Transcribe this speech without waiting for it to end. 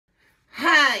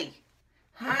Hi,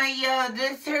 y'all,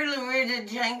 this here Loretta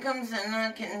Jenkins, and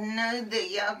I can know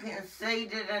that y'all can see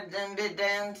that I done been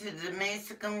down to the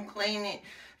Mexicum clinic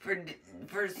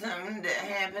for something that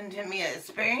happened to me,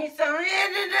 experience on here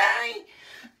today.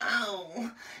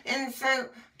 Oh, and so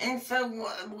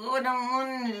what I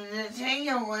wanted to tell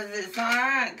you was it's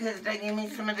alright, because they give me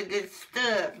some of the good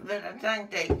stuff, but I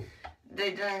think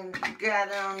they done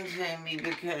got on to me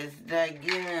because they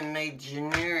giving me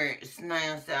generics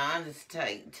now, so I just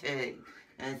take two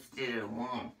instead of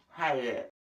one. Hey,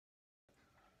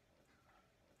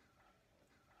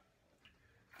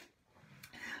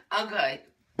 okay,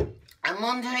 I'm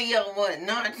gonna tell y'all what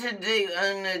not to do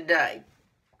on the day.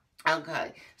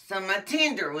 Okay, so my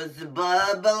Tinder was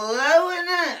blowing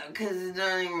up because it's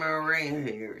only my red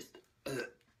hairs.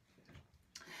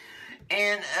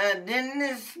 And then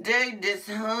this dude, this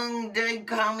hung dude,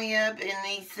 called me up and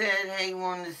he said he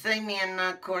wanted to see me. And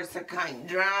of course, I can't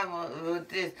drive with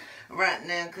this right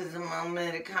now because I'm on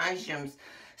medications.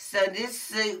 So this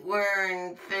suit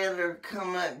wearing fella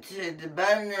come up to the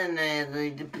bowling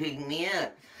alley to pick me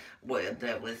up. Well,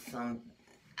 that was some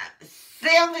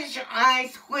selfish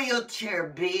ass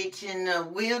wheelchair bitch in a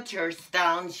wheelchair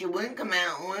stall. And she wouldn't come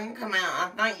out.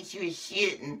 I think she was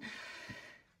shitting.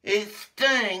 It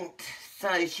stinked,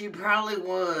 so she probably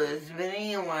was. But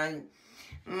anyway,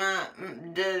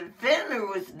 the fella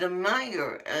was the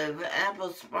mayor of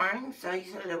Apple Springs, so he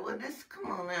said, well, just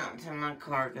come on out to my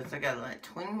car, because I got like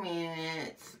 20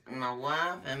 minutes. My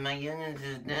wife and my youngins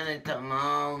is down at the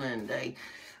mall, and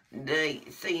they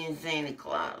seeing Santa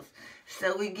Claus.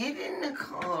 So we get in the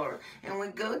car, and we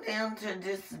go down to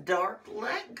this dark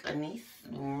lake, and he's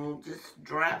just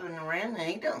driving around, and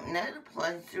he don't know the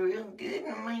place real good.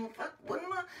 I mean, fuck, how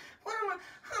am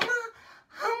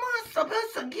I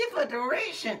supposed to give a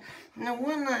direction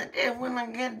when I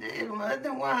get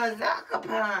otherwise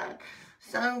occupied?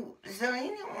 So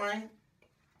anyway,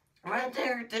 right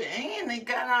there at the end, he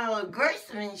got all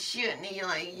aggressive and shit, and he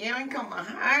like yanked on my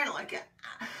hair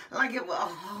like it was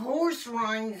horse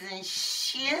reins and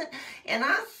shit, and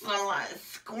I saw like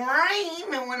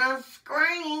scream, and when I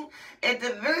screamed, at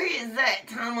the very exact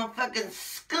time a fucking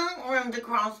skunk roamed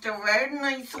across the road, and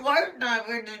he swerved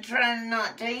over to try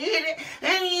not to hit it,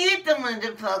 and he hit the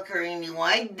motherfucker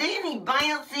anyway. Then he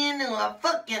bounced into a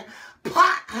fucking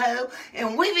pothole,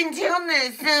 and we've been telling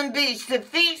that son bitch to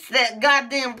fix that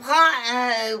goddamn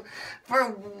pothole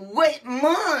for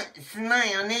months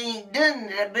now, and he ain't done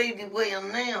that baby well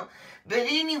now. But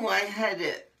anyway, had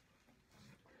it.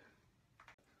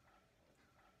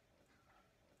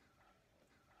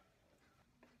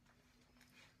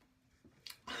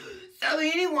 So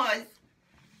anyways,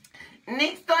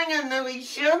 next thing I know, he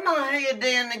shoved my head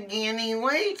down again. He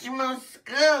wedged my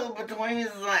skull between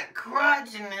his like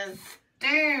crotch and his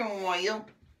steering wheel.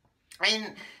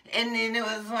 And then it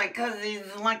was like, cause he's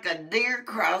like a deer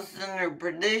crossing or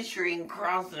pedestrian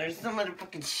crossing or some other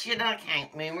fucking shit I can't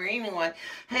remember. Anyway,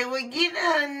 hey, we get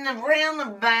on the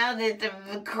roundabout at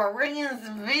the Koreans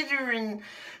veteran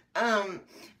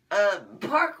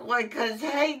parkway, cause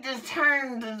he just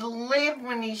turned to the left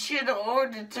when he should have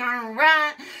ordered to turn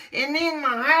right, and then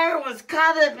my hair was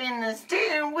caught up in the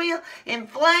steering wheel and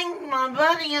flanged my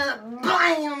body up,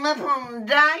 bam, up on the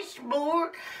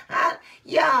dashboard.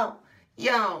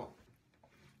 Y'all,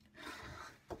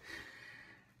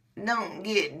 don't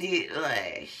get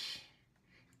CKLASH.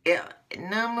 Yeah,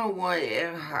 number one,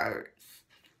 it hurts.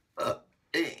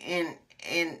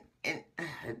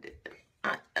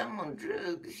 I'm on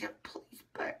drugs. Y'all please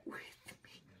bear with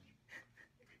me.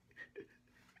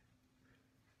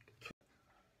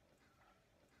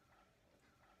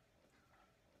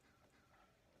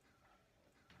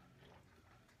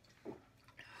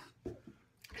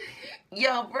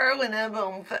 Y'all throwing up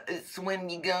on face when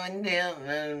you going down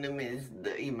on the Miss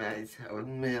Demas or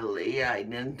Millie, I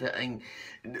done thing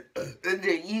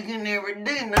that you can never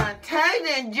do. Not tell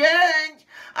the judge.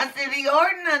 I said he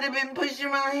ought not have been pushing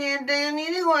my hand down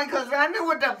anyway, because I know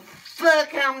what the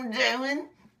fuck I'm doing.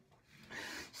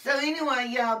 So anyway,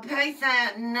 y'all, peace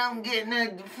out and don't get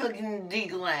no fucking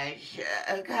CKLASH,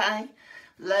 okay?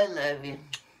 Love you.